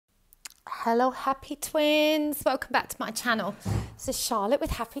Hello Happy Twins, welcome back to my channel. This is Charlotte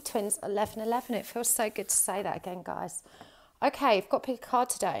with Happy Twins 1111. It feels so good to say that again, guys. Okay, you've got to pick a card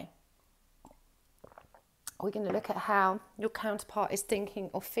today. We're going to look at how your counterpart is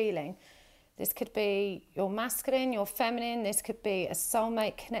thinking or feeling. This could be your masculine, your feminine, this could be a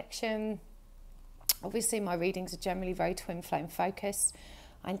soulmate connection. Obviously my readings are generally very twin flame focused.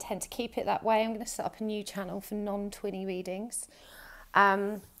 I intend to keep it that way. I'm going to set up a new channel for non-twinny readings.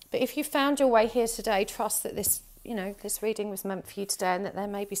 But if you found your way here today, trust that this reading was meant for you today and that there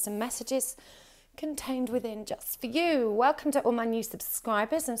may be some messages contained within just for you. Welcome to all my new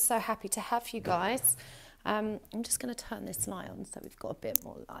subscribers. I'm so happy to have you guys. I'm just going to turn this light on so we've got a bit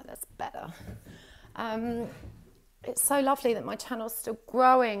more light. That's better. It's so lovely that my channel's still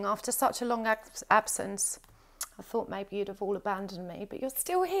growing after such a long absence. I thought maybe you'd have all abandoned me, but you're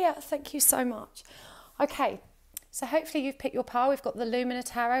still here. Thank you so much. Okay. So hopefully you've picked your pile. We've got the Lumina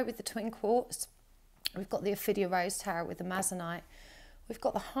Tarot with the twin quartz. We've got the Ophidia Rose Tarot with the Amazonite. We've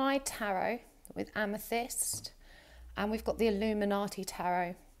got the Hyde Tarot with Amethyst. And we've got the Illuminati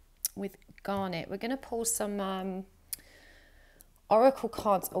Tarot with Garnet. We're going to pull some Oracle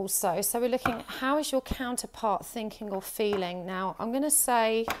cards also. So we're looking at how is your counterpart thinking or feeling. Now, I'm going to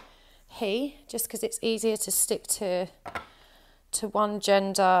say he, just because it's easier to stick to one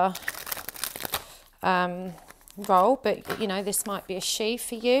gender role, but this might be a she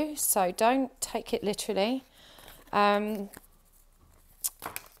for you, so don't take it literally. And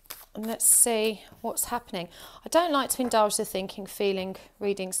let's see what's happening. I don't like to indulge the thinking feeling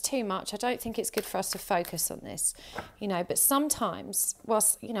readings too much. I don't think it's good for us to focus on this, but sometimes,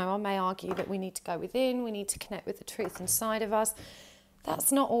 whilst I may argue that we need to go within, we need to connect with the truth inside of us,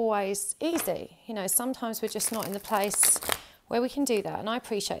 that's not always easy. Sometimes we're just not in the place where we can do that, and I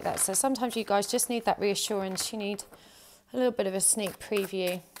appreciate that. So sometimes you guys just need that reassurance. You need a little bit of a sneak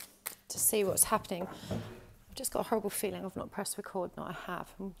preview to see what's happening. I've just got a horrible feeling I've not pressed record. No, I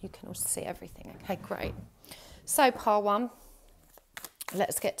have. And you can all see everything. Okay, great. So pile one,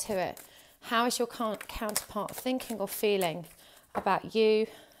 let's get to it. How is your counterpart thinking or feeling about you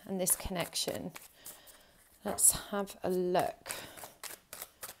and this connection? Let's have a look.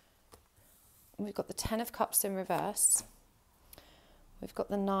 We've got the 10 of Cups in reverse. We've got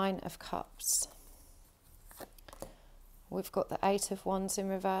the 9 of Cups. We've got the 8 of Wands in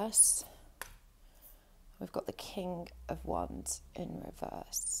reverse. We've got the King of Wands in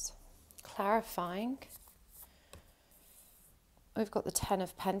reverse. Clarifying. We've got the 10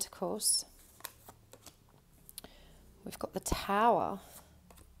 of Pentacles. We've got the Tower.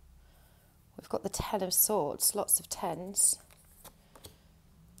 We've got the 10 of Swords, lots of 10s.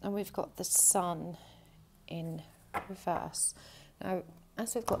 And we've got the Sun in reverse. Now,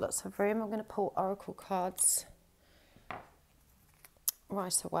 as we've got lots of room, I'm going to pull Oracle cards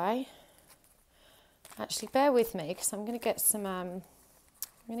right away. Actually, bear with me because I'm going to get some. I'm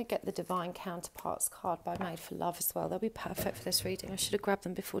going to get the Divine Counterparts card by Made for Love as well. They'll be perfect for this reading. I should have grabbed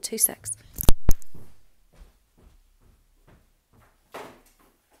them before 2 secs.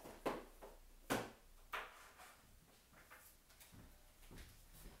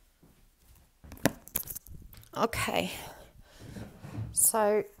 Okay.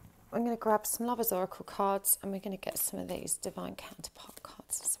 So I'm going to grab some Lovers Oracle cards and we're going to get some of these Divine Counterpart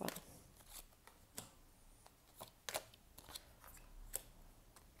cards as well.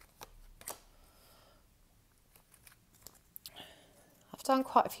 I've done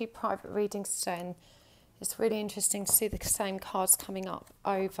quite a few private readings today and it's really interesting to see the same cards coming up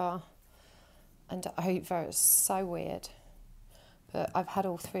over and over. It's so weird. But I've had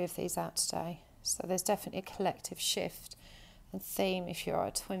all 3 of these out today. So there's definitely a collective shift and theme if you're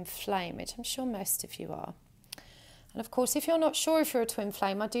a twin flame, which I'm sure most of you are. And of course, if you're not sure if you're a twin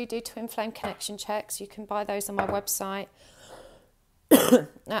flame, I do twin flame connection checks. You can buy those on my website.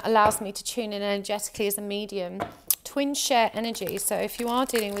 That allows me to tune in energetically as a medium. Twins share energy, so if you are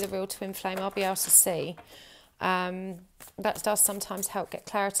dealing with a real twin flame, I'll be able to see. That does sometimes help get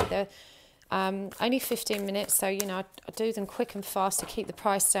clarity. They're only 15 minutes, so I do them quick and fast to keep the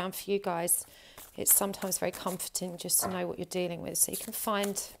price down for you guys. It's sometimes very comforting just to know what you're dealing with. So you can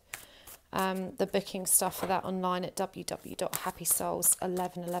find the booking stuff for that online at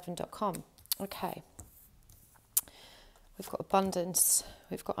www.happysouls1111.com. Okay. We've got abundance.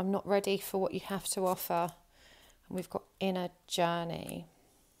 We've got I'm not ready for what you have to offer. And we've got inner journey.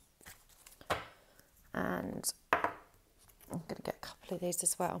 And I'm going to get a couple of these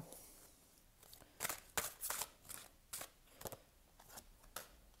as well.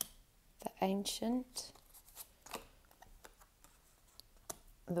 Ancient,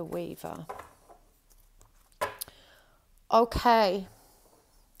 the Weaver. Okay,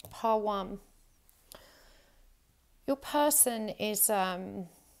 pile 1. Your person is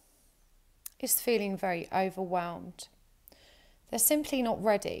feeling very overwhelmed. They're simply not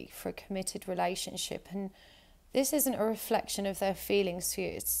ready for a committed relationship, and this isn't a reflection of their feelings for you.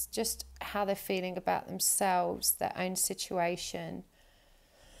 It's just how they're feeling about themselves, their own situation.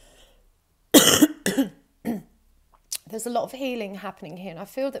 There's a lot of healing happening here, and I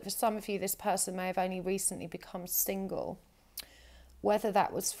feel that for some of you, this person may have only recently become single. Whether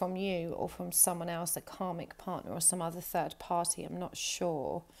that was from you or from someone else, a karmic partner or some other third party, I'm not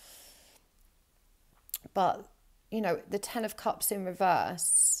sure. But, you know, the Ten of Cups in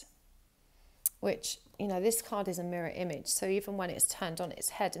reverse, which, you know, this card is a mirror image. So even when it's turned on its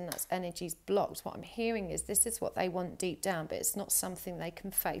head and that energy's blocked, what I'm hearing is this is what they want deep down, but it's not something they can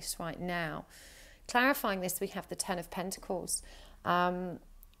face right now. Clarifying this, we have the Ten of Pentacles. And,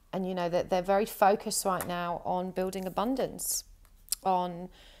 you know, that they're very focused right now on building abundance. On,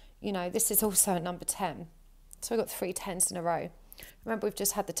 you know, this is also a number 10. So we've got 3 10s in a row. Remember, we've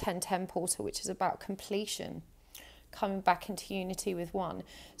just had the 10-10 portal, which is about completion, coming back into unity with one.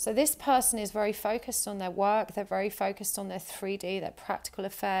 So this person is very focused on their work. They're very focused on their 3D, their practical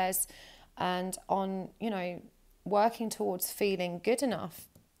affairs, and on, you know, working towards feeling good enough.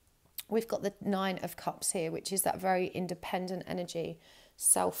 We've got the 9 of Cups here, which is that very independent energy,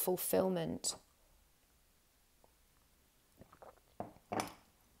 self-fulfillment.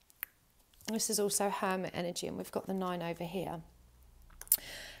 This is also Hermit energy, and we've got the 9 over here.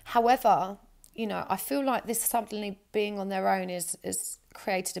 However, you know, I feel like this suddenly being on their own is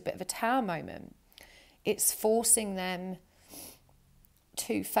created a bit of a tower moment. It's forcing them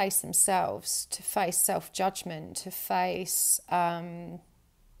to face themselves, to face self-judgment, to face the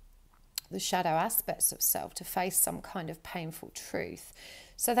shadow aspects of self, to face some kind of painful truth.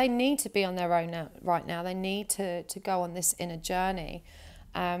 So they need to be on their own now, right now. They need to go on this inner journey.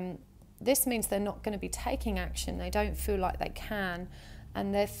 This means they're not going to be taking action. They don't feel like they can.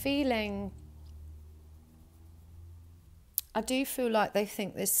 And they're feeling... I do feel like they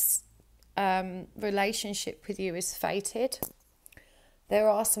think this relationship with you is fated. There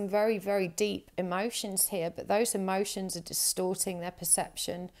are some very, very deep emotions here, but those emotions are distorting their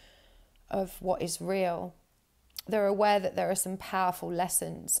perception of what is real. They're aware that there are some powerful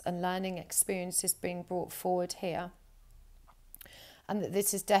lessons and learning experiences being brought forward here. And that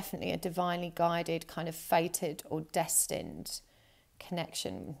this is definitely a divinely guided, kind of fated or destined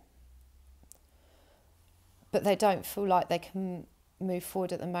connection. But they don't feel like they can move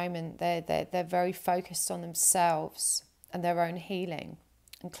forward at the moment. They're very focused on themselves and their own healing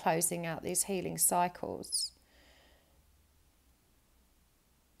and closing out these healing cycles.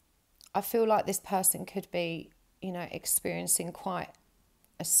 I feel like this person could be, you know, experiencing quite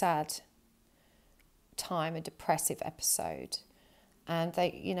a sad time, a depressive episode. And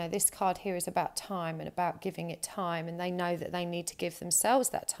they, you know, this card here is about time and about giving it time, and they know that they need to give themselves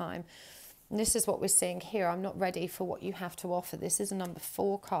that time. And this is what we're seeing here. I'm not ready for what you have to offer. This is a number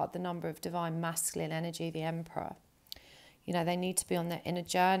 4 card, the number of divine masculine energy, the Emperor. You know, they need to be on their inner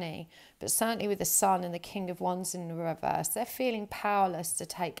journey. But certainly with the Sun and the King of Wands in the reverse, they're feeling powerless to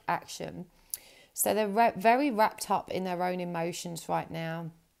take action. So they're very wrapped up in their own emotions right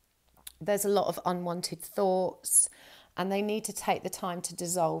now. There's a lot of unwanted thoughts, and they need to take the time to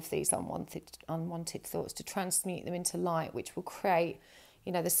dissolve these unwanted thoughts, to transmute them into light, which will create,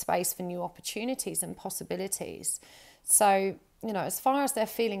 you know, the space for new opportunities and possibilities. So, you know, as far as they're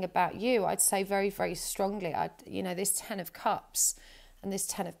feeling about you, I'd say very, very strongly, you know, this 10 of Cups and this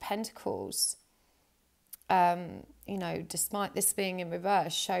 10 of Pentacles, you know, despite this being in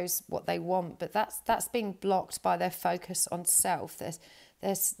reverse, shows what they want, but that's being blocked by their focus on self.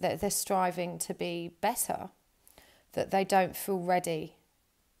 They're striving to be better, that they don't feel ready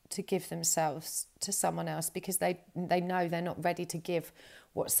to give themselves to someone else because they know they're not ready to give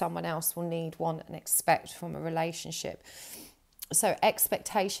what someone else will need, want and expect from a relationship. So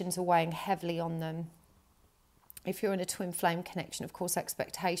expectations are weighing heavily on them. If you're in a twin flame connection, of course,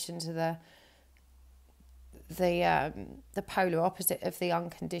 expectations are the polar opposite of the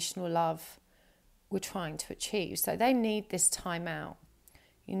unconditional love we're trying to achieve. So they need this time out.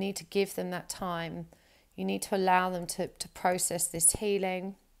 You need to give them that time. You need to allow them to process this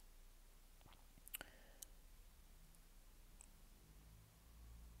healing.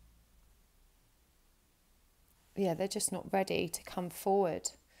 Yeah, they're just not ready to come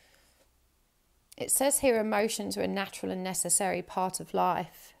forward. It says here emotions are a natural and necessary part of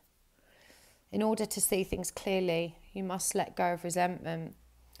life. In order to see things clearly, you must let go of resentment.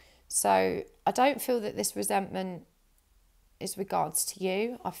 So I don't feel that this resentment is regards to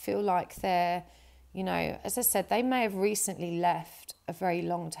you. I feel like they're, You know, as I said, they may have recently left a very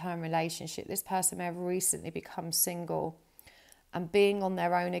long-term relationship. This person may have recently become single, and being on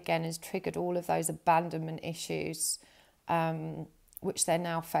their own again has triggered all of those abandonment issues, which they're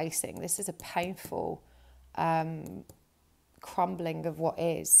now facing. This is a painful crumbling of what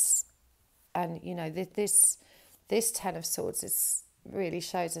is. And, you know, this Ten of Swords really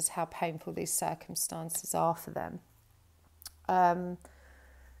shows us how painful these circumstances are for them. I'm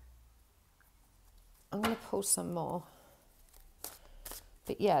going to pull some more.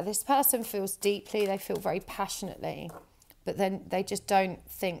 But yeah, this person feels deeply, they feel very passionately, but then they just don't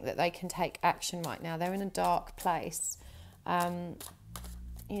think that they can take action right now. They're in a dark place. You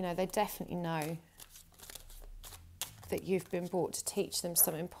know, they definitely know that you've been brought to teach them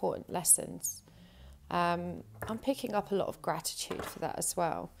some important lessons. I'm picking up a lot of gratitude for that as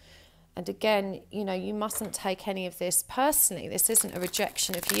well. And again, you know, you mustn't take any of this personally. This isn't a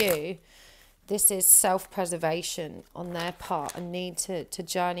rejection of you. This is self-preservation on their part, a need to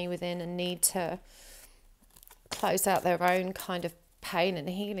journey within, a need to close out their own kind of pain and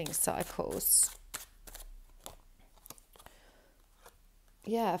healing cycles.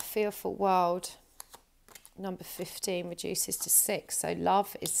 Yeah, fearful world. Number 15 reduces to 6, so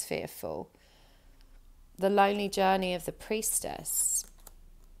love is fearful. The lonely journey of the priestess.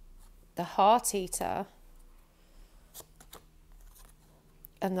 The heart eater.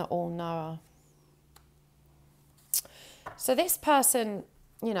 And the all-knower. So this person,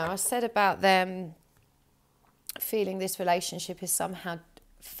 you know, I said about them feeling this relationship is somehow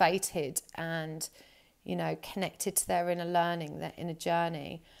fated and, you know, connected to their inner learning, their inner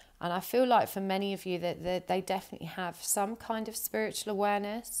journey. And I feel like for many of you that they definitely have some kind of spiritual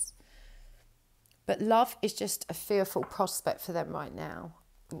awareness. But love is just a fearful prospect for them right now.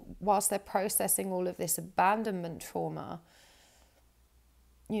 Whilst they're processing all of this abandonment trauma,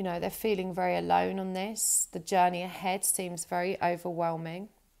 you know, they're feeling very alone on this. The journey ahead seems very overwhelming.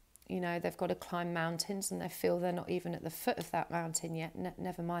 You know, they've got to climb mountains and they feel they're not even at the foot of that mountain yet,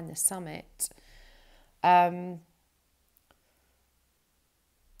 never mind the summit. They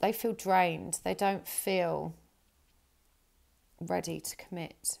feel drained. They don't feel ready to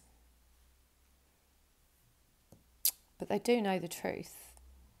commit. But they do know the truth.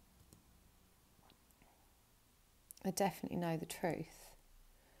 They definitely know the truth.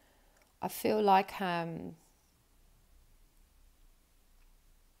 I feel like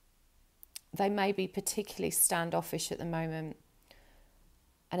they may be particularly standoffish at the moment.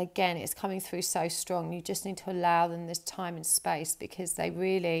 And again, it's coming through so strong. You just need to allow them this time and space, because they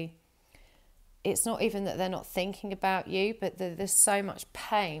really, it's not even that they're not thinking about you, but there's so much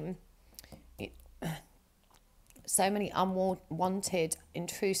pain, so many unwanted,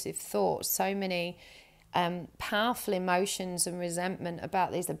 intrusive thoughts, so many powerful emotions and resentment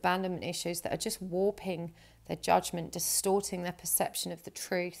about these abandonment issues that are just warping their judgment, distorting their perception of the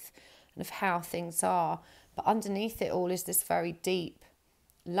truth and of how things are. But underneath it all is this very deep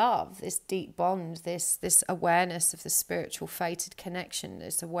love, this deep bond, this awareness of the spiritual fated connection,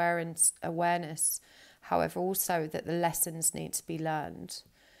 this awareness, however, also that the lessons need to be learned,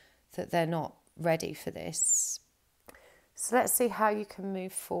 that they're not ready for this. So let's see how you can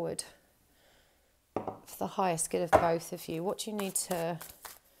move forward for the highest good of both of you. What do you need to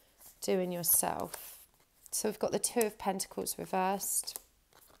do in yourself? So we've got the Two of Pentacles reversed,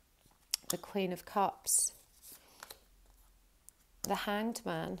 the Queen of Cups, the Hanged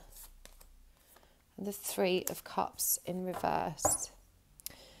Man, and the Three of Cups in reverse.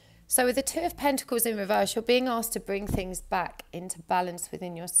 So with the Two of Pentacles in reverse, you're being asked to bring things back into balance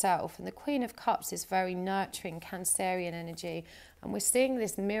within yourself. And the Queen of Cups is very nurturing Cancerian energy. And we're seeing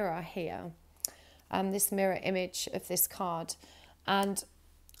this mirror here. This mirror image of this card. And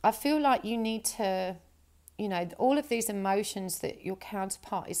I feel like you need to, you know, all of these emotions that your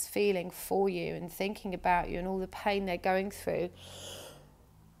counterpart is feeling for you and thinking about you and all the pain they're going through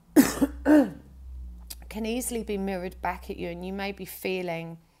can easily be mirrored back at you. And you may be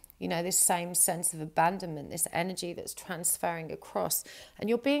feeling, you know, this same sense of abandonment, this energy that's transferring across. And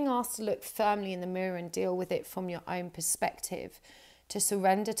you're being asked to look firmly in the mirror and deal with it from your own perspective, to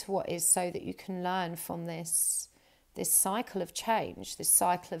surrender to what is, so that you can learn from this cycle of change, this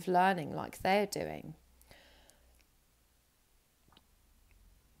cycle of learning like they're doing.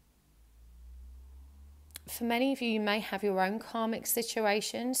 For many of you, you may have your own karmic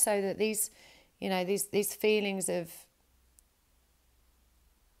situation, so that these, you know, these feelings of,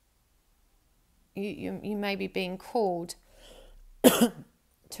 you may be being called to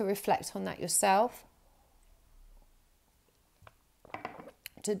reflect on that yourself.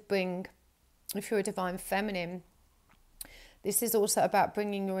 To bring, if you're a divine feminine, This is also about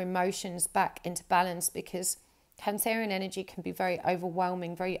bringing your emotions back into balance, because Cancerian energy can be very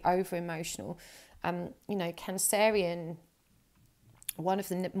overwhelming, very over-emotional. You know, Cancerian, one of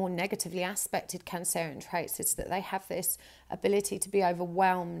the more negatively aspected Cancerian traits is that they have this ability to be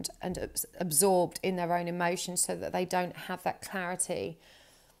overwhelmed and absorbed in their own emotions, so that they don't have that clarity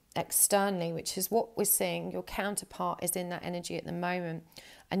externally, which is what we're seeing. Your counterpart is in that energy at the moment,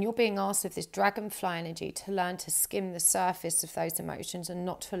 and you're being asked with this dragonfly energy to learn to skim the surface of those emotions and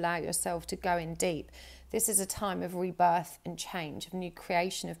not to allow yourself to go in deep. This is a time of rebirth and change, of new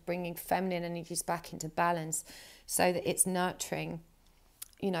creation, of bringing feminine energies back into balance so that it's nurturing,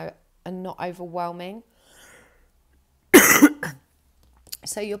 you know, and not overwhelming.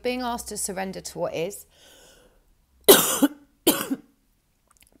 So you're being asked to surrender to what is.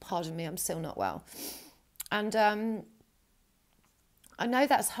 Pardon me, I'm still not well. And I know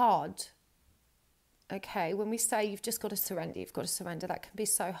that's hard. Okay, when we say you've just got to surrender, you've got to surrender, that can be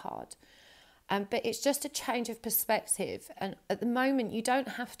so hard. But it's just a change of perspective. And at the moment, you don't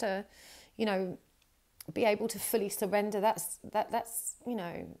have to, you know, be able to fully surrender. That's you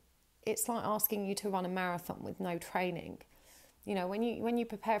know, it's like asking you to run a marathon with no training. You know, when you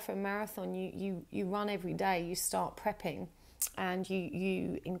prepare for a marathon, you run every day, you start prepping, and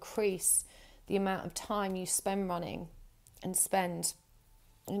you increase the amount of time you spend running and spend,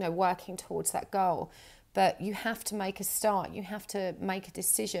 you know, working towards that goal. But you have to make a start, you have to make a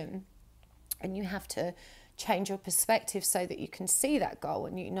decision, and you have to change your perspective so that you can see that goal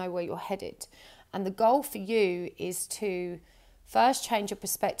and you know where you're headed. And the goal for you is to first change your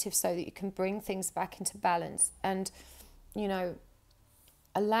perspective so that you can bring things back into balance, and, you know,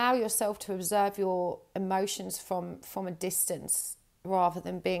 allow yourself to observe your emotions from a distance rather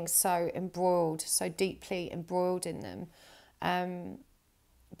than being so embroiled, so deeply embroiled in them.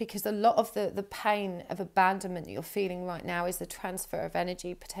 Because a lot of the pain of abandonment that you're feeling right now is the transfer of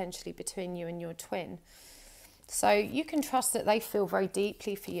energy potentially between you and your twin. So you can trust that they feel very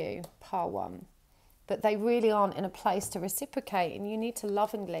deeply for you, par one, but they really aren't in a place to reciprocate, and you need to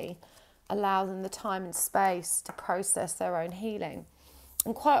lovingly allow them the time and space to process their own healing.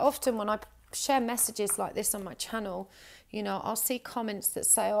 And quite often when I share messages like this on my channel, you know, I'll see comments that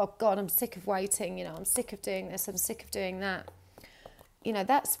say, oh God, I'm sick of waiting, you know, I'm sick of doing this, I'm sick of doing that. You know,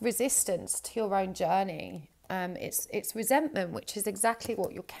 that's resistance to your own journey. It's resentment, which is exactly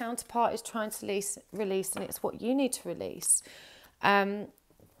what your counterpart is trying to release, and it's what you need to release. I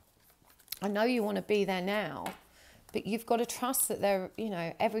know you want to be there now, but you've got to trust that you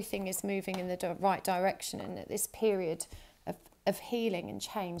know, everything is moving in the right direction, and that this period of healing and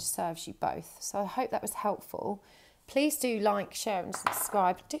change serves you both. So I hope that was helpful. Please do like, share and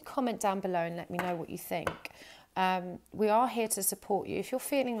subscribe. Do comment down below and let me know what you think. We are here to support you. If you're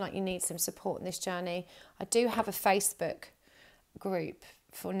feeling like you need some support in this journey, I do have a Facebook group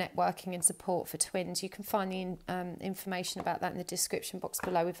for networking and support for twins. You can find the information about that in the description box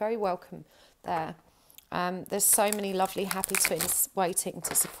below. We're very welcome there. There's so many lovely happy twins waiting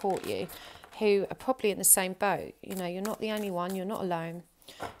to support you who are probably in the same boat. You know, you're not the only one, you're not alone.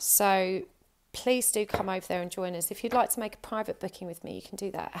 So please do come over there and join us. If you'd like to make a private booking with me, you can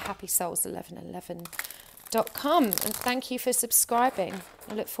do that at happysouls1111.com. And thank you for subscribing.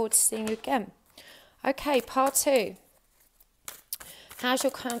 I look forward to seeing you again. Okay, part 2. How's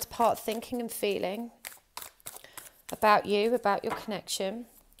your counterpart thinking and feeling about you, about your connection,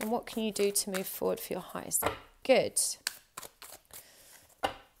 and what can you do to move forward for your highest good?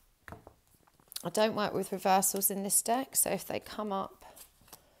 I don't work with reversals in this deck, so if they come up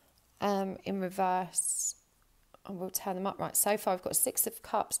in reverse, I will turn them upright. So far I've got 6 of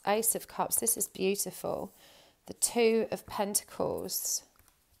Cups, Ace of Cups. This is beautiful. The 2 of Pentacles.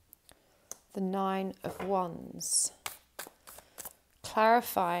 The 9 of Wands.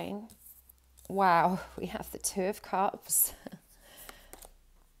 Clarifying. Wow, we have the 2 of Cups.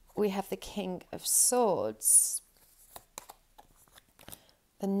 We have the King of Swords.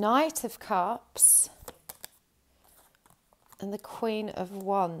 The Knight of Cups. And the Queen of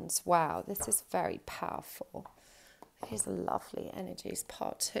Wands. Wow, this is very powerful. These are lovely energies,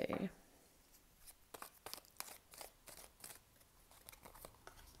 part 2.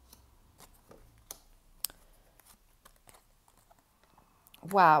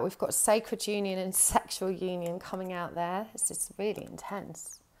 Wow, we've got sacred union and sexual union coming out there. This is really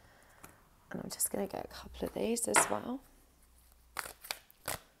intense. And I'm just going to get a couple of these as well.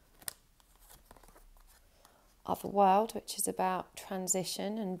 Otherworld, which is about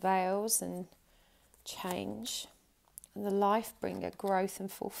transition and veils and change. And the Life Bringer, growth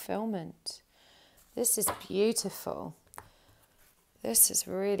and fulfillment. This is beautiful. This is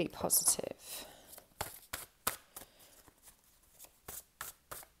really positive.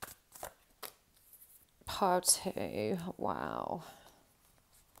 pile two. Wow.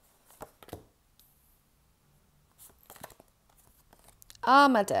 Ah,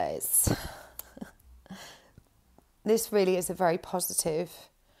 my days. This really is a very positive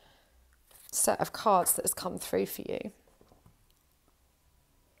set of cards that has come through for you.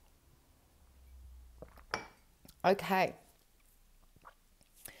 Okay.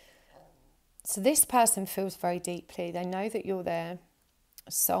 So this person feels very deeply. They know that you're their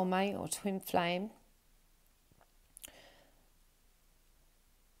soulmate or twin flame.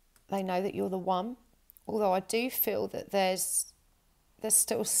 They know that you're the one. Although I do feel that there's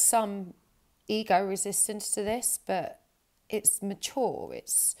still some ego resistance to this, but it's mature.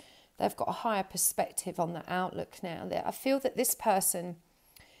 They've got a higher perspective on the outlook now. I feel that this person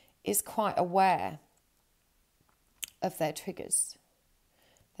is quite aware of their triggers.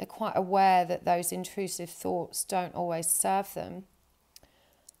 They're quite aware that those intrusive thoughts don't always serve them.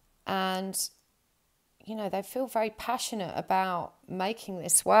 And, you know, they feel very passionate about making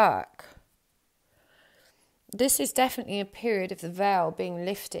this work. This is definitely a period of the veil being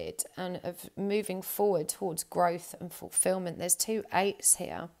lifted and of moving forward towards growth and fulfillment. There's 2 8s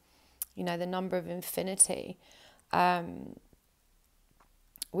here, you know, the number of infinity.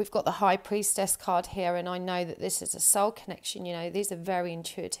 We've got the High Priestess card here, and I know that this is a soul connection. You know, these are very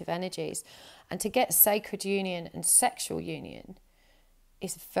intuitive energies. And to get sacred union and sexual union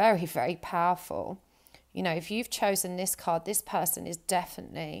is very, very powerful. You know, if you've chosen this card, this person is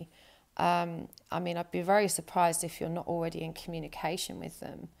definitely, I mean, I'd be very surprised if you're not already in communication with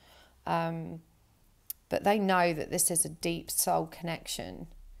them. But they know that this is a deep soul connection.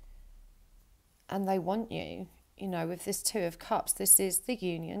 And they want you. You know, with this 2 of Cups, this is the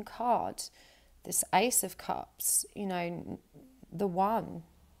union card. This Ace of Cups, you know, the one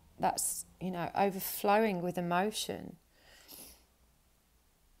that's, you know, overflowing with emotion.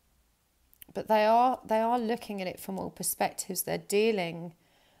 But they are looking at it from all perspectives. They're dealing,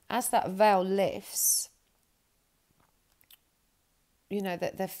 as that veil lifts, you know,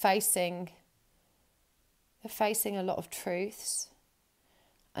 that they're facing a lot of truths.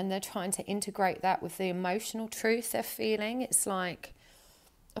 And they're trying to integrate that with the emotional truth they're feeling. It's like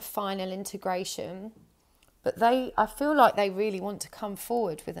a final integration. But I feel like they really want to come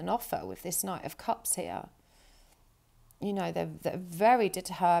forward with an offer with this Knight of Cups here. You know, they're very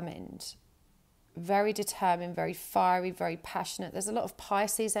determined, very fiery, very passionate. There's a lot of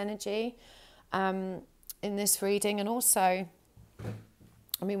Pisces energy in this reading. And also,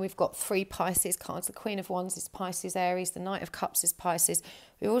 I mean, we've got 3 Pisces cards. The Queen of Wands is Pisces, Aries. The Knight of Cups is Pisces.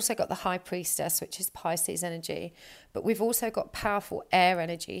 We've also got the High Priestess, which is Pisces energy. But we've also got powerful air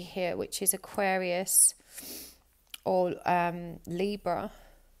energy here, which is Aquarius or Libra.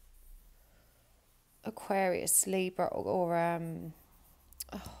 Aquarius, Libra, or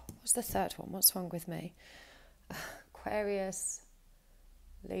what's the third one? What's wrong with me? Aquarius,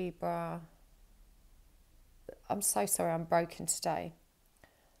 Libra. I'm so sorry, I'm broken today.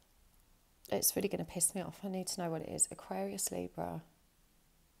 It's really going to piss me off. I need to know what it is. Aquarius, Libra.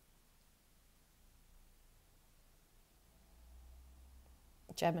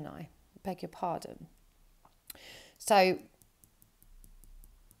 Gemini. Beg your pardon. So,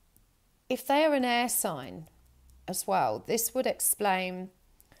 if they are an air sign as well, this would explain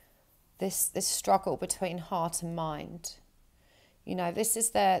this struggle between heart and mind. You know, this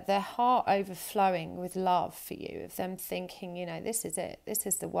is their heart overflowing with love for you, of them thinking, you know, this is it, this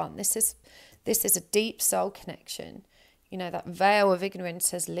is the one, this is a deep soul connection. You know, that veil of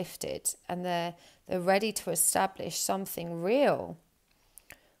ignorance has lifted, and they're ready to establish something real.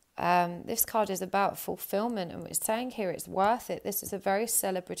 This card is about fulfillment, and it's saying here it's worth it. This is a very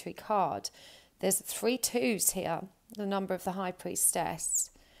celebratory card. There's 3 2s here, the number of the High Priestess.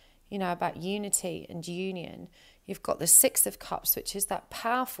 You know, about unity and union. You've got the 6 of Cups, which is that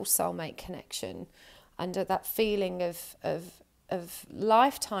powerful soulmate connection, and that feeling of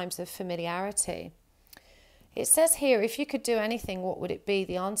lifetimes of familiarity. It says here, if you could do anything, what would it be?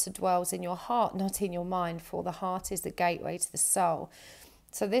 The answer dwells in your heart, not in your mind, for the heart is the gateway to the soul.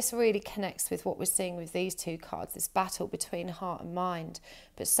 So this really connects with what we're seeing with these 2 cards, this battle between heart and mind.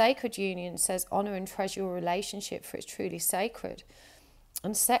 But sacred union says honour and treasure your relationship, for it's truly sacred.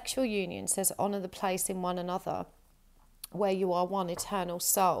 And sexual union says honour the place in one another, where you are one eternal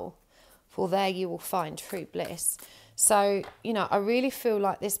soul, for there you will find true bliss. So, you know, I really feel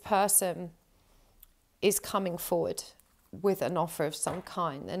like this person is coming forward with an offer of some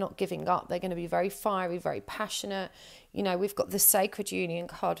kind. They're not giving up. They're going to be very fiery, very passionate. You know, we've got the sacred union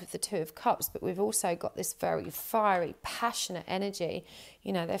card with the 2 of Cups, but we've also got this very fiery, passionate energy.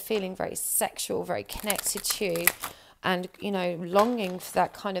 You know, they're feeling very sexual, very connected to you. and, you know, longing for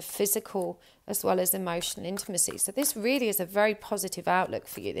that kind of physical as well as emotional intimacy. So this really is a very positive outlook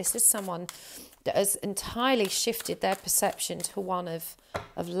for you. This is someone that has entirely shifted their perception to one of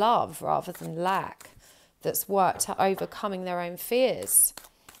love rather than lack, that's worked at overcoming their own fears.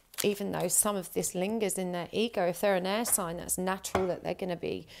 Even though some of this lingers in their ego, if they're an air sign, that's natural that they're going to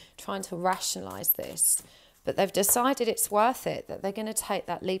be trying to rationalize this. But they've decided it's worth it, that they're going to take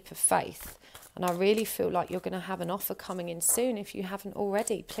that leap of faith. And I really feel like you're going to have an offer coming in soon. If you haven't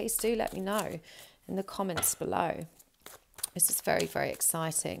already, please do let me know in the comments below. This is very, very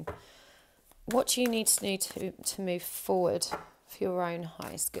exciting. What do you need to do to move forward for your own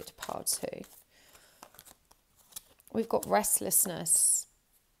highest good, part 2? We've got restlessness.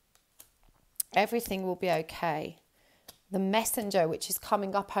 Everything will be okay. The messenger, which is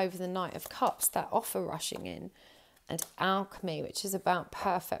coming up over the Knight of Cups, that offer rushing in. And alchemy, which is about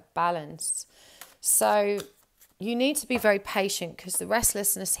perfect balance. So you need to be very patient, because the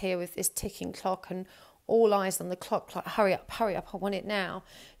restlessness here with this ticking clock and all eyes on the clock, like hurry up, I want it now.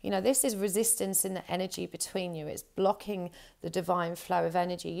 You know, this is resistance in the energy between you. It's blocking the divine flow of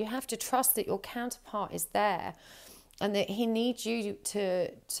energy. You have to trust that your counterpart is there, and that he needs you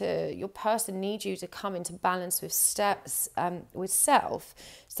your person needs you to come into balance with with self,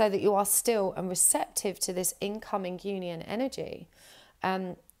 so that you are still and receptive to this incoming union energy.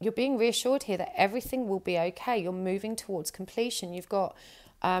 You're being reassured here that everything will be okay. You're moving towards completion. You've got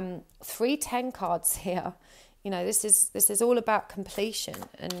 3 10 cards here. You know, this is all about completion,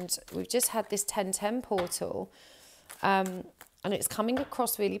 and we've just had this 10-10 portal, and it's coming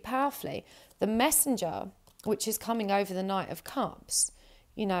across really powerfully. The messenger, which is coming over the Knight of Cups,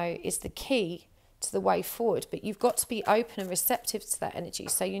 you know, is the key to the way forward. But you've got to be open and receptive to that energy.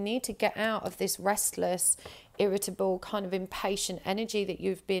 So you need to get out of this restless, irritable, kind of impatient energy that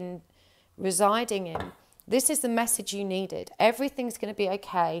you've been residing in. This is the message you needed. Everything's going to be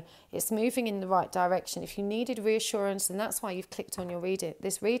okay. It's moving in the right direction. If you needed reassurance, and that's why you've clicked on your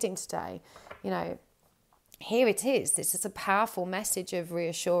this reading today, you know, here it is. This is a powerful message of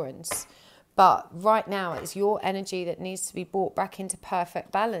reassurance. But right now, it's your energy that needs to be brought back into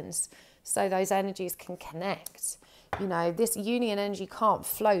perfect balance, so those energies can connect. You know, this union energy can't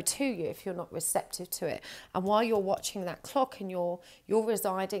flow to you if you're not receptive to it. And while you're watching that clock and you're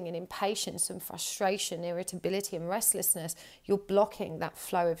residing in impatience and frustration, irritability and restlessness, you're blocking that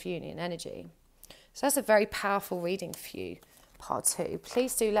flow of union energy. So that's a very powerful reading for you, part 2.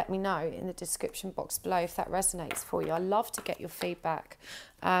 Please do let me know in the description box below if that resonates for you. I love to get your feedback.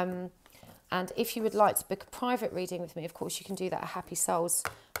 And if you would like to book a private reading with me, of course, you can do that at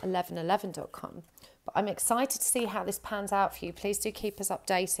happysouls1111.com. But I'm excited to see how this pans out for you. Please do keep us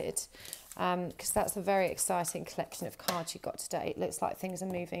updated, because that's a very exciting collection of cards you've got today. It looks like things are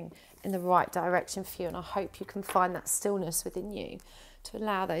moving in the right direction for you, and I hope you can find that stillness within you to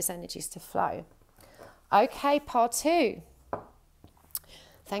allow those energies to flow. Okay, part 2.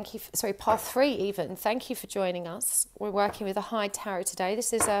 Thank you, part 3 even. Thank you for joining us. We're working with a High Tarot today.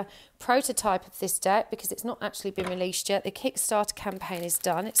 This is a prototype of this deck because it's not actually been released yet. The Kickstarter campaign is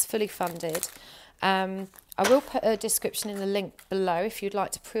done. It's fully funded. I will put a description in the link below if you'd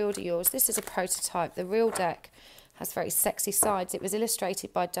like to pre-order yours. This is a prototype. The real deck has very sexy sides. It was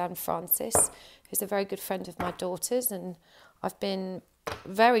illustrated by Dan Francis, who's a very good friend of my daughter's, and I've been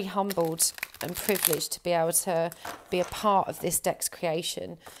very humbled and privileged to be able to be a part of this deck's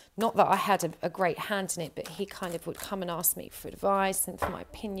creation. Not that I had a great hand in it, but he kind of would come and ask me for advice and for my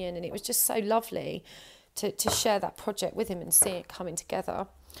opinion, and it was just so lovely to share that project with him and see it coming together.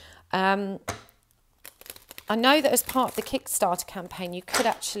 I know that as part of the Kickstarter campaign, you could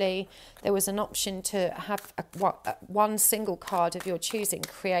actually, there was an option to have one single card of your choosing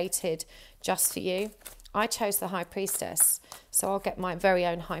created just for you. I chose the High Priestess, so I'll get my very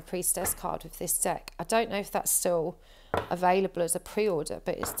own High Priestess card with this deck. I don't know if that's still available as a pre-order,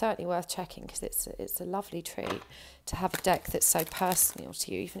 but it's certainly worth checking, because it's a lovely treat to have a deck that's so personal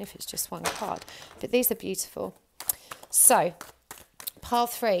to you, even if it's just one card. But these are beautiful. So, pile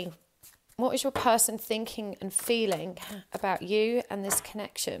 3. What is your person thinking and feeling about you and this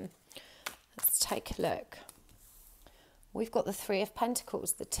connection? Let's take a look. We've got the 3 of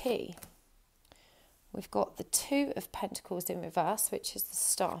Pentacles, the T. We've got the 2 of Pentacles in reverse, which is the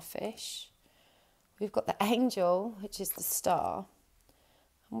starfish. We've got the Angel, which is the star.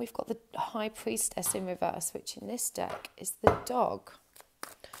 And we've got the High Priestess in reverse, which in this deck is the dog.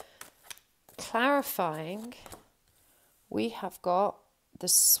 Clarifying, we have got the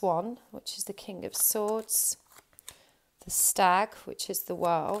Swan, which is the King of Swords. The Stag, which is the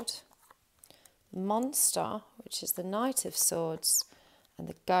World. Monster, which is the Knight of Swords. And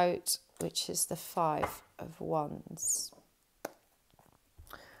the Goat, which is the 5 of Wands.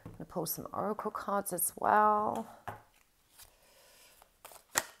 I'm going to pull some Oracle cards as well.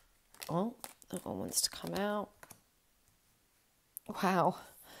 Oh, that one wants to come out. Wow.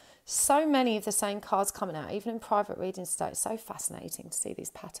 So many of the same cards coming out, even in private readings today. It's so fascinating to see these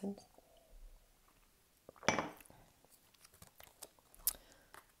patterns.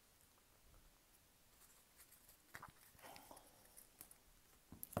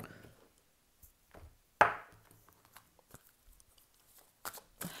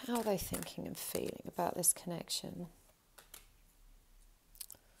 How are they thinking and feeling about this connection?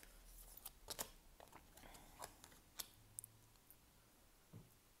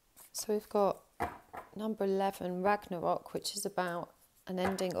 So we've got number 11, Ragnarok, which is about an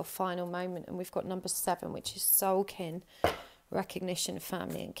ending or final moment. And we've got number 7, which is soul kin, recognition,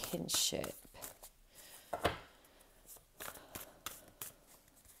 family and kinship.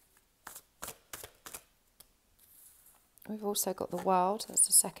 We've also got the World. That's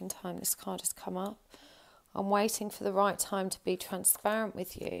the second time this card has come up. I'm waiting for the right time to be transparent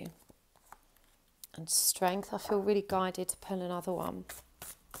with you. And Strength. I feel really guided to pull another one.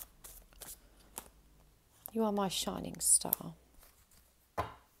 You are my shining star.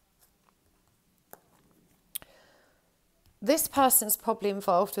 This person's probably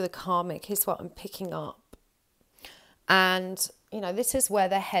involved with a karmic, is what I'm picking up. And, you know, this is where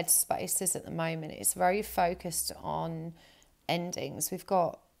their headspace is at the moment. It's very focused on endings. We've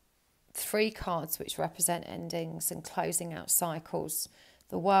got 3 cards which represent endings and closing out cycles.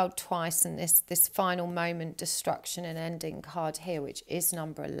 The World twice, and this final moment, destruction and ending card here, which is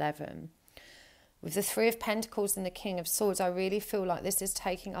number 11. With the 3 of Pentacles and the King of Swords, I really feel like this is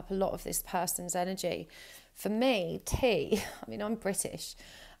taking up a lot of this person's energy. For me, tea, I mean, I'm British,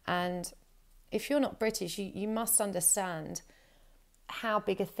 and if you're not British, you must understand how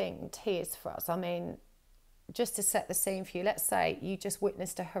big a thing tea is for us. I mean, just to set the scene for you, let's say you just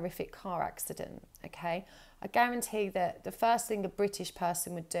witnessed a horrific car accident, okay? I guarantee that the first thing a British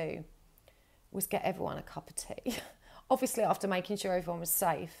person would do was get everyone a cup of tea. Obviously, after making sure everyone was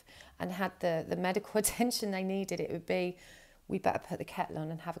safe and had the medical attention they needed, it would be, we better put the kettle on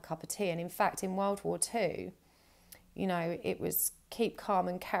and have a cup of tea. And in fact, in World War II, you know, it was keep calm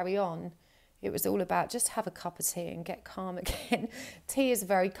and carry on. It was all about just have a cup of tea and get calm again. Tea is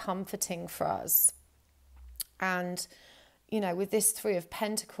very comforting for us. And, you know, with this 3 of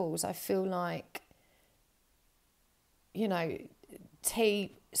Pentacles, I feel like, you know,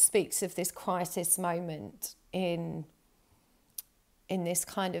 tea speaks of this crisis moment in this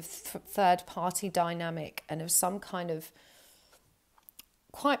kind of third party dynamic and of some kind of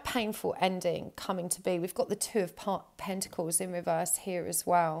quite painful ending coming to be. We've got the 2 of Pentacles in reverse here as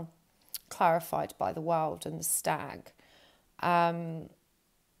well, clarified by the World and the Stag. I'm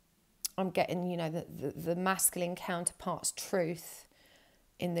getting, you know, the masculine counterpart's truth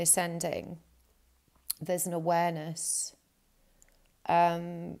in this ending. There's an awareness.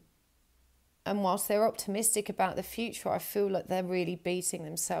 And whilst they're optimistic about the future, I feel like they're really beating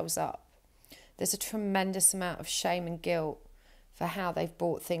themselves up. There's a tremendous amount of shame and guilt for how they've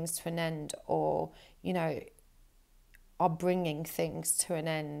brought things to an end, or, you know, are bringing things to an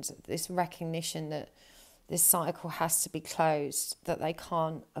end. This recognition that this cycle has to be closed, that they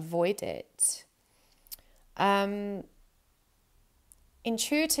can't avoid it.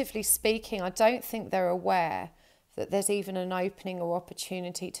 Intuitively speaking, I don't think they're aware that there's even an opening or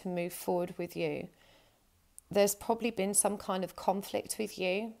opportunity to move forward with you. There's probably been some kind of conflict with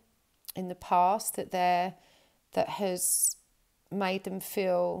you in the past that has made them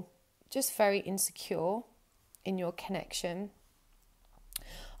feel just very insecure in your connection.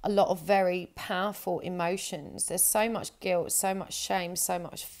 A lot of very powerful emotions. There's so much guilt, so much shame, so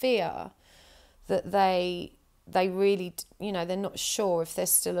much fear that they really, you know, they're not sure if there's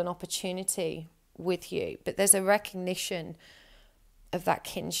still an opportunity with you. But there's a recognition of that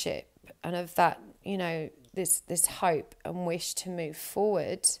kinship and of that, you know, this hope and wish to move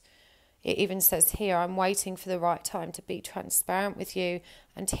forward. It even says here, I'm waiting for the right time to be transparent with you,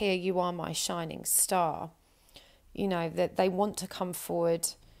 and here you are, my shining star. You know, that they want to come forward.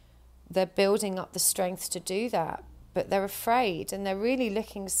 They're building up the strength to do that, but they're afraid, and they're really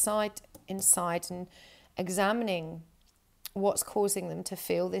looking inside and examining what's causing them to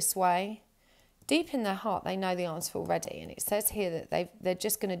feel this way. Deep in their heart, they know the answer already, and it says here that they're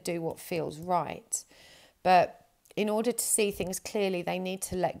just going to do what feels right. But in order to see things clearly, they need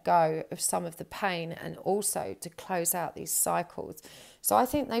to let go of some of the pain and also to close out these cycles. So I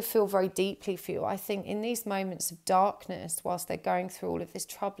think they feel very deeply for you. I think in these moments of darkness, whilst they're going through all of this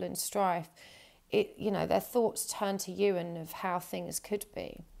trouble and strife, you know, their thoughts turn to you and of how things could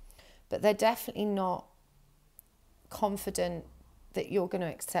be. But they're definitely not confident that you're going to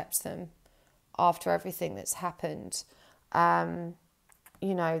accept them after everything that's happened. You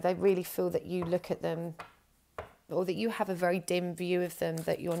know, they really feel that you look at them, or that you have a very dim view of them,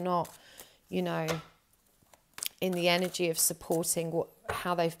 that you're not, you know, in the energy of supporting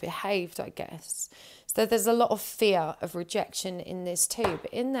how they've behaved, I guess. So there's a lot of fear of rejection in this too,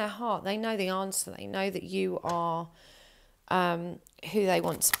 but in their heart, they know the answer. They know that you are who they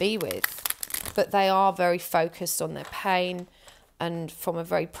want to be with, but they are very focused on their pain and from a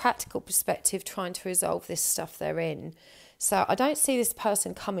very practical perspective, trying to resolve this stuff they're in. So I don't see this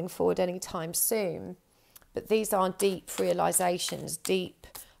person coming forward anytime soon, but these are deep realizations, deep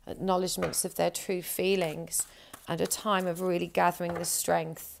acknowledgements of their true feelings, and a time of really gathering the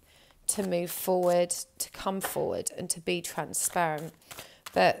strength to move forward, to come forward, and to be transparent.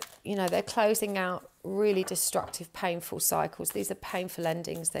 But, you know, they're closing out really destructive, painful cycles. These are painful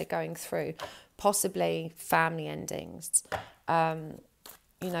endings they're going through, possibly family endings.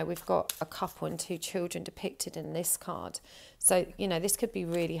 You know, we've got a couple and 2 children depicted in this card. So, you know, this could be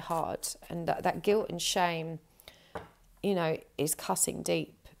really hard. And that guilt and shame, you know, is cutting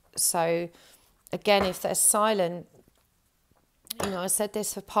deep. So, again, if they're silent, you know, I said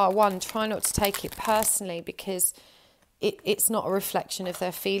this for part 1, try not to take it personally, because it's not a reflection of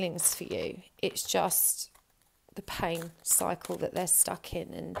their feelings for you. It's just the pain cycle that they're stuck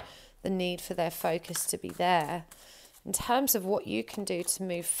in and the need for their focus to be there. In terms of what you can do to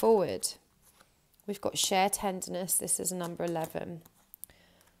move forward, we've got share tenderness. This is number 11.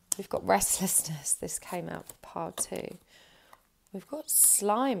 We've got restlessness. This came out for part 2. We've got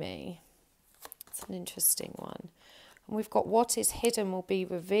slimy. It's an interesting one. And we've got what is hidden will be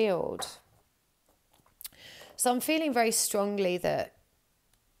revealed. So I'm feeling very strongly that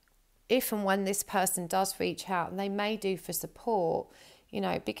if and when this person does reach out, and they may do for support, you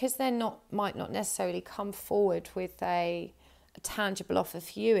know, because might not necessarily come forward with a tangible offer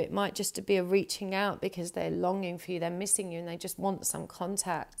for you. It might just be a reaching out because they're longing for you, they're missing you, and they just want some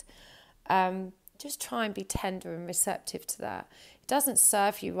contact. Just try and be tender and receptive to that. It doesn't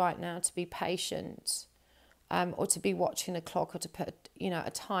serve you right now to be patient, or to be watching a clock, or to put, you know,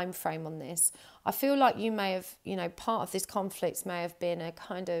 a time frame on this. I feel like you may have, you know, part of this conflict may have been a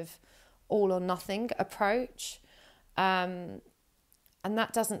kind of all or nothing approach. And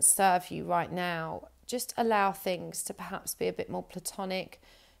that doesn't serve you right now. Just allow things to perhaps be a bit more platonic,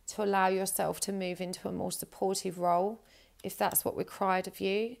 to allow yourself to move into a more supportive role, if that's what required of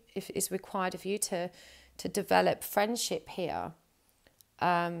you, if it is required of you to develop friendship here,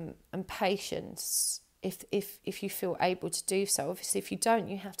 and patience, if you feel able to do so. Obviously, if you don't,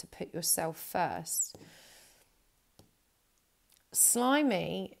 you have to put yourself first.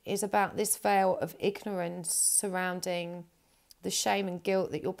 Slimy is about this veil of ignorance surrounding the shame and guilt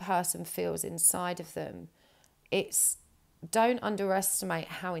that your person feels inside of them. Don't underestimate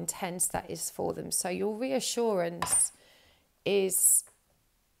how intense that is for them. So your reassurance is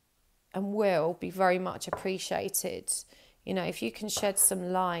and will be very much appreciated. You know, if you can shed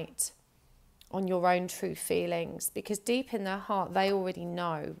some light on your own true feelings, because deep in their heart, they already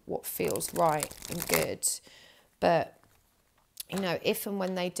know what feels right and good. But, you know, if and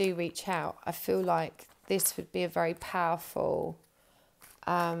when they do reach out, I feel like this would be a very powerful,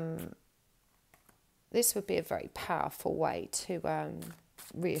 way to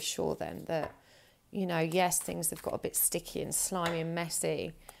reassure them that, you know, yes, things have got a bit sticky and slimy and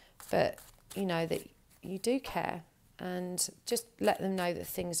messy, but, you know, that you do care, and just let them know that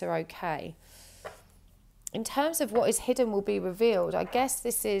things are okay. In terms of what is hidden will be revealed, I guess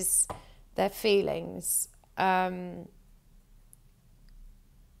this is their feelings. And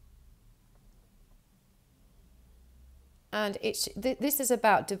this is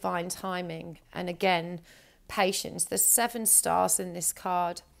about divine timing. And again, patience. There's 7 stars in this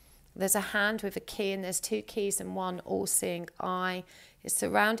card. There's a hand with a key, and there's 2 keys and 1 all-seeing eye. It's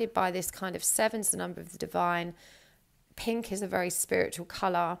surrounded by this kind of 7's the number of the divine. Pink is a very spiritual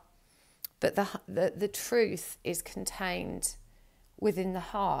colour. But the truth is contained within the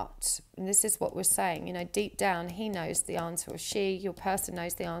heart. And this is what we're saying. You know, deep down, he knows the answer, or she, your person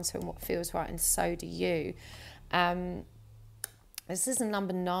knows the answer and what feels right, and so do you. This is a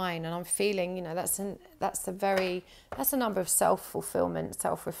number 9, and I'm feeling, you know, that's a number of self-fulfillment,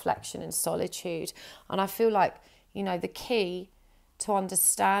 self-reflection, and solitude. And I feel like, you know, the key to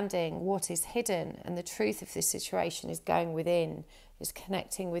understanding what is hidden and the truth of this situation is going within, is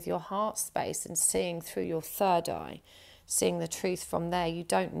connecting with your heart space and seeing through your third eye, seeing the truth from there. You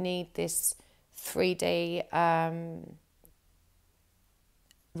don't need this 3D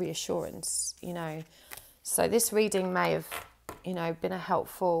reassurance, you know. So this reading may have, you know, been a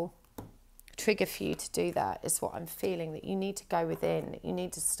helpful trigger for you to do that is what I'm feeling, that you need to go within, that you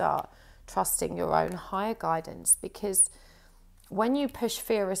need to start trusting your own higher guidance, because when you push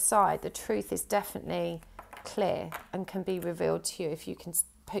fear aside, the truth is definitely clear and can be revealed to you if you can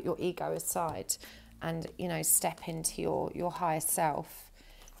put your ego aside and, you know, step into your higher self,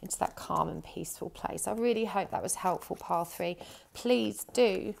 into that calm and peaceful place. I really hope that was helpful, Pile 3. Please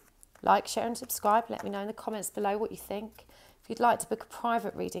do like, share and subscribe. Let me know in the comments below what you think. If you'd like to book a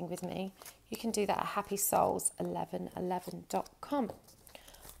private reading with me, you can do that at happysouls1111.com.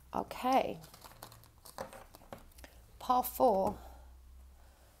 Okay. Pile 4.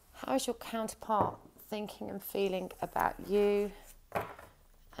 How is your counterpart thinking and feeling about you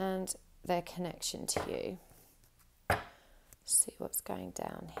and their connection to you? See what's going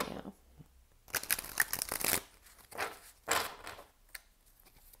down here.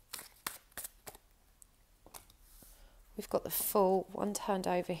 We've got the Fool, one turned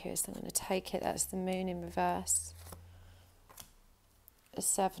over here, so I'm going to take it. That's the Moon in reverse. The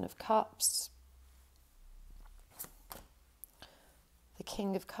 7 of Cups. The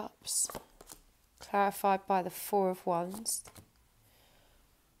King of Cups, clarified by the 4 of Wands.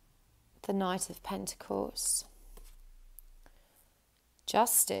 The Knight of Pentacles.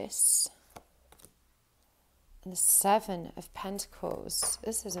 Justice. And the 7 of Pentacles.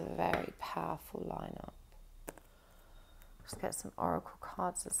 This is a very powerful lineup. Let's get some oracle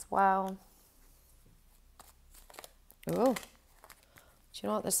cards as well. Oh, do you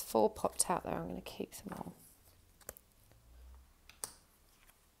know what? There's 4 popped out there. I'm going to keep them all.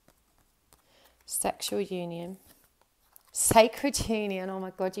 Sexual union. Sacred union. Oh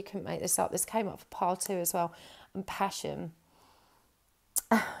my God, you couldn't make this up. This came up for Pile 2 as well. And passion.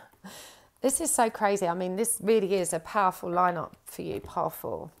 This is so crazy. I mean, this really is a powerful lineup for you, Pile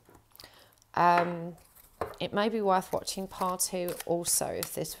 4. It may be worth watching Pile 2 also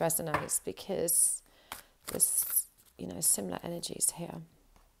if this resonates, because there's, you know, similar energies here.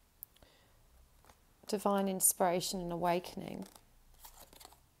 Divine inspiration and awakening.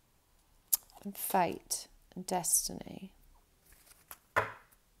 And fate and destiny. Okay.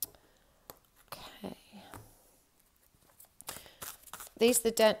 These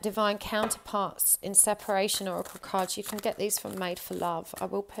are the divine counterparts in separation oracle cards. You can get these from Made for Love. I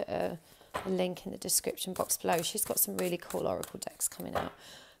will put a link in the description box below. She's got some really cool oracle decks coming out.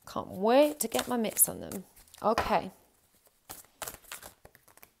 Can't wait to get my mitts on them. Okay.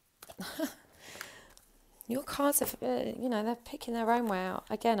 Your cards have, you know, they're picking their own way out.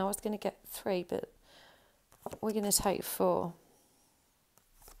 Again, I was going to get 3, but we're going to take 4.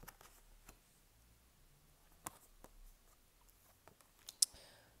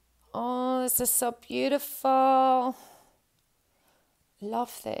 Oh, this is so beautiful.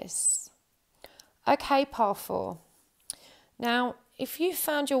 Love this. Okay, Pile 4. Now, if you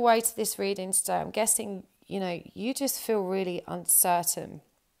found your way to this reading today, I'm guessing, you know, you just feel really uncertain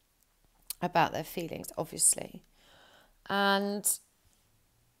about their feelings, obviously. And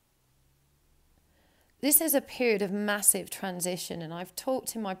this is a period of massive transition, and I've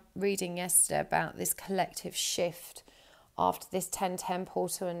talked in my reading yesterday about this collective shift after this 10-10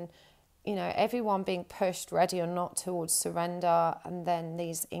 portal, and, you know, everyone being pushed, ready or not, towards surrender, and then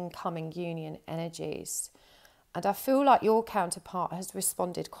these incoming union energies. And I feel like your counterpart has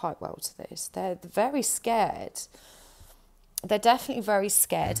responded quite well to this. They're very scared. They're definitely very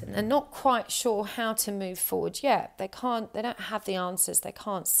scared, and they're not quite sure how to move forward yet. They don't have the answers. They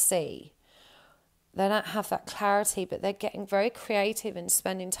can't see. They don't have that clarity, but they're getting very creative and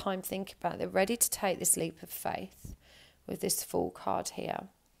spending time thinking about it. They're ready to take this leap of faith with this Fool card here.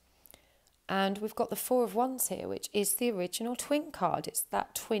 And we've got the 4 of Wands here, which is the original twin card. It's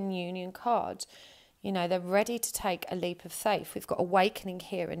that twin union card. You know, they're ready to take a leap of faith. We've got awakening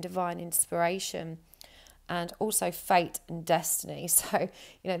here and divine inspiration, and also fate and destiny. So,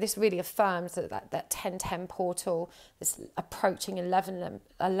 you know, this really affirms that 10-10 portal, this approaching 11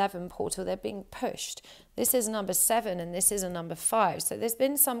 portal, they're being pushed. This is number 7 and this is a number 5. So there's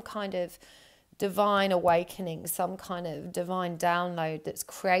been some kind of divine awakening, some kind of divine download that's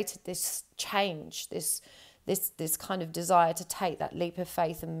created this change, this kind of desire to take that leap of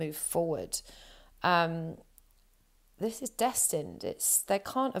faith and move forward. This is destined. They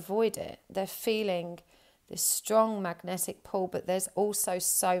can't avoid it. They're feeling this strong magnetic pull, but there's also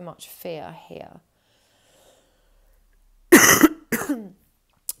so much fear here.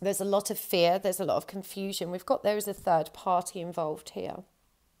 There's a lot of fear. There's a lot of confusion. There is a third party involved here.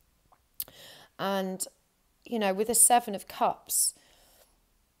 And, you know, with the 7 of Cups,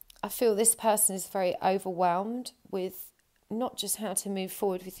 I feel this person is very overwhelmed with not just how to move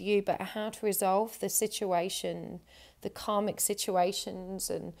forward with you, but how to resolve the situation, the karmic situations,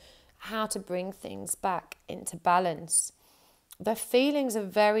 and how to bring things back into balance. The feelings are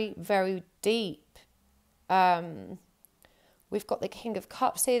very, very deep. We've got the King of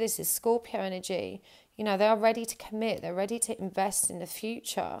Cups here. This is Scorpio energy. You know, they are ready to commit. They're ready to invest in the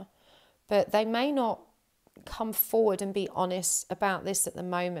future. But they may not come forward and be honest about this at the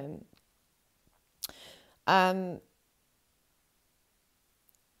moment. And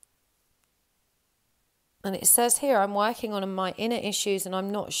it says here, I'm working on my inner issues and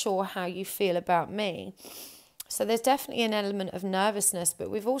I'm not sure how you feel about me. So there's definitely an element of nervousness, but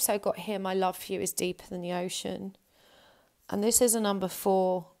we've also got here, my love for you is deeper than the ocean. And this is a number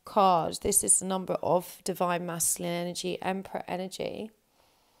 4 card. This is the number of divine masculine energy, Emperor energy.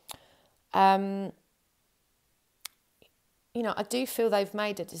 You know, I do feel they've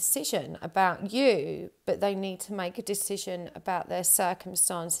made a decision about you, but they need to make a decision about their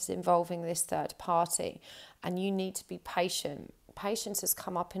circumstances involving this third party. And you need to be patient. Patience has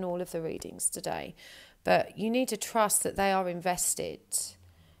come up in all of the readings today. But you need to trust that they are invested.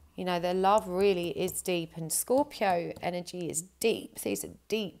 You know, their love really is deep. And Scorpio energy is deep. These are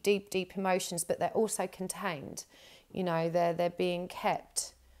deep, deep, deep emotions, but they're also contained. You know, they're being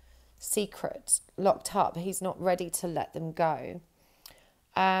kept secret, locked up. He's not ready to let them go.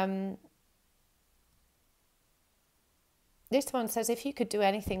 This one says, if you could do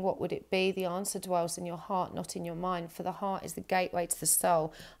anything, what would it be? The answer dwells in your heart, not in your mind, for the heart is the gateway to the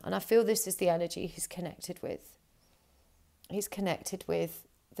soul. And I feel this is the energy he's connected with. He's connected with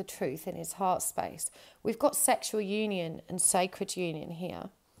the truth in his heart space. We've got sexual union and sacred union here.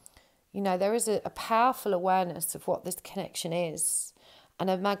 You know, there is a powerful awareness of what this connection is, and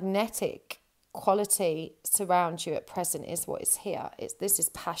a magnetic quality surrounds you at present is what is here. This is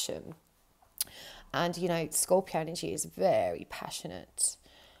passion. And, you know, Scorpio energy is very passionate.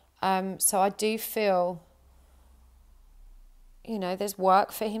 So I do feel, you know, there's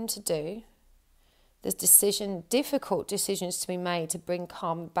work for him to do. There's difficult decisions to be made to bring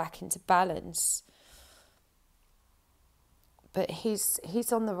calm back into balance. But he's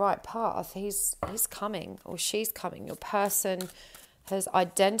on the right path. He's coming, or she's coming. Your person has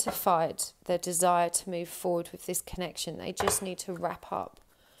identified their desire to move forward with this connection. They just need to wrap up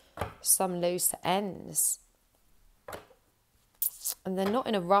some loose ends. And they're not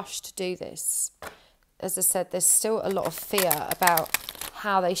in a rush to do this. As I said, there's still a lot of fear about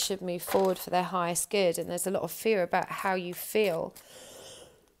how they should move forward for their highest good. And there's a lot of fear about how you feel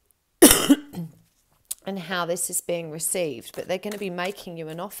and how this is being received. But they're going to be making you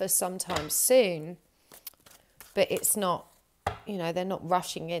an offer sometime soon. But it's not, you know, they're not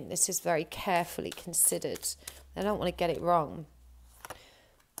rushing in. This is very carefully considered. They don't want to get it wrong.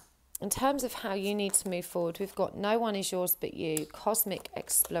 In terms of how you need to move forward, we've got no one is yours but you, cosmic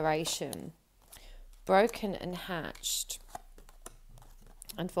exploration, broken and hatched,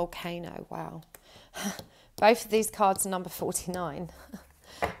 and volcano. Wow. Both of these cards are number 49.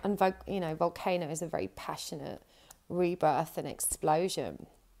 And, you know, volcano is a very passionate rebirth and explosion.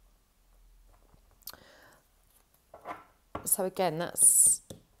 So again, that's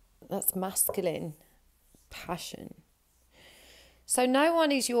masculine passion. So no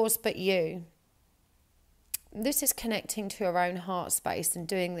one is yours but you. This is connecting to your own heart space and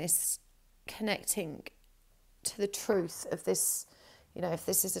doing this, connecting to the truth of this. You know, if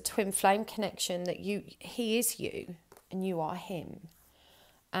this is a twin flame connection, that he is you and you are him.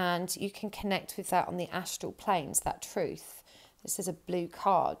 And you can connect with that on the astral planes, that truth. This is a blue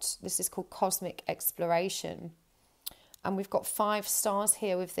card. This is called cosmic exploration. And we've got 5 stars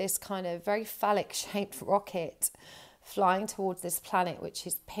here with this kind of very phallic shaped rocket flying towards this planet, which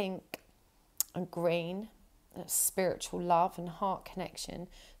is pink and green. That's spiritual love and heart connection,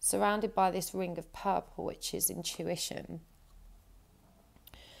 surrounded by this ring of purple, which is intuition.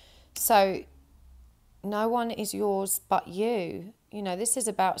 So no one is yours but you. You know, this is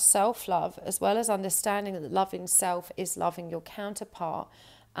about self-love, as well as understanding that loving self is loving your counterpart.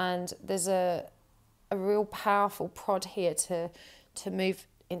 And there's a real powerful prod here to move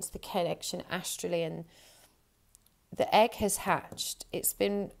into the connection astrally. And the egg has hatched. It's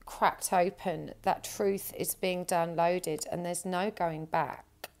been cracked open. That truth is being downloaded, and there's no going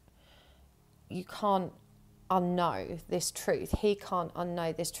back. You can't unknow this truth. He can't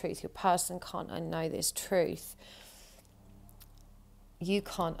unknow this truth. Your person can't unknow this truth. You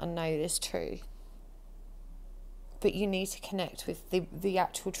can't unknow this truth. But you need to connect with the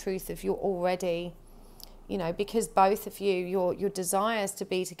actual truth of you're already, you know, because both of you, your desires to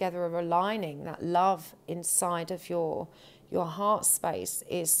be together are aligning. That love inside of your heart space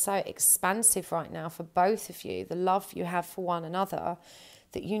is so expansive right now for both of you. The love you have for one another,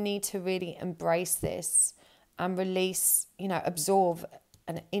 that you need to really embrace this and release, you know, absorb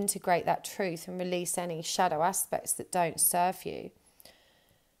and integrate that truth and release any shadow aspects that don't serve you.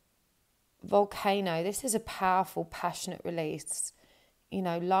 Volcano, this is a powerful, passionate release. You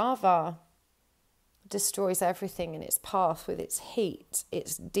know, lava destroys everything in its path with its heat.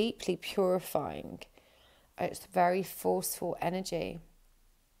 It's deeply purifying. It's very forceful energy.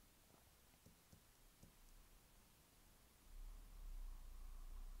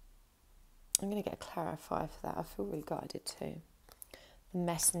 I'm going to get a clarifier for that. I feel really guided too. The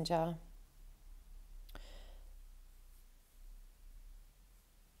Messenger.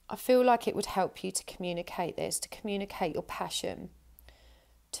 I feel like it would help you to communicate this, to communicate your passion,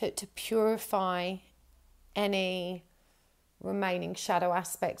 to purify any remaining shadow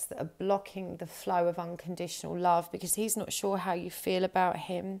aspects that are blocking the flow of unconditional love, because he's not sure how you feel about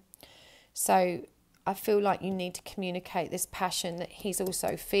him. So I feel like you need to communicate this passion that he's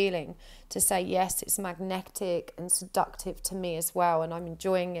also feeling, to say, yes, it's magnetic and seductive to me as well, and I'm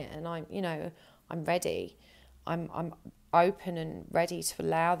enjoying it, and I'm, you know, I'm ready. I'm open and ready to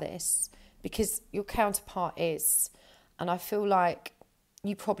allow this, because your counterpart is, and I feel like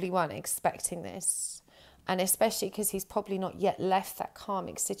you probably weren't expecting this. And especially because he's probably not yet left that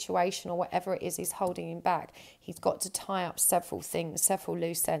karmic situation or whatever it is he's holding him back. He's got to tie up several things, several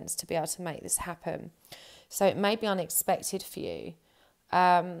loose ends to be able to make this happen. So it may be unexpected for you,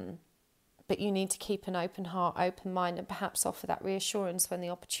 but you need to keep an open heart, open mind, and perhaps offer that reassurance when the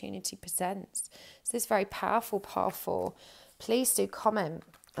opportunity presents. So this is very powerful, powerful. Please do comment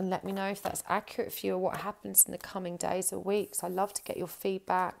and let me know if that's accurate for you or what happens in the coming days or weeks. I love to get your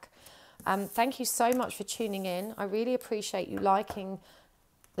feedback. Thank you so much for tuning in. I really appreciate you liking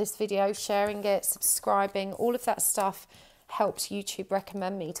this video, sharing it, subscribing. All of that stuff helps YouTube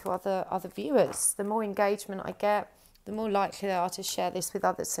recommend me to other viewers. The more engagement I get, the more likely they are to share this with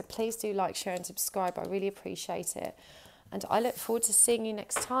others. So please do like, share and subscribe. I really appreciate it. And I look forward to seeing you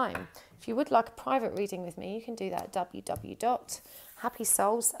next time. If you would like a private reading with me, you can do that at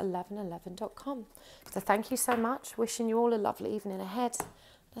www.happysouls1111.com. So thank you so much. Wishing you all a lovely evening ahead.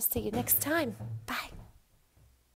 I'll see you next time. Bye.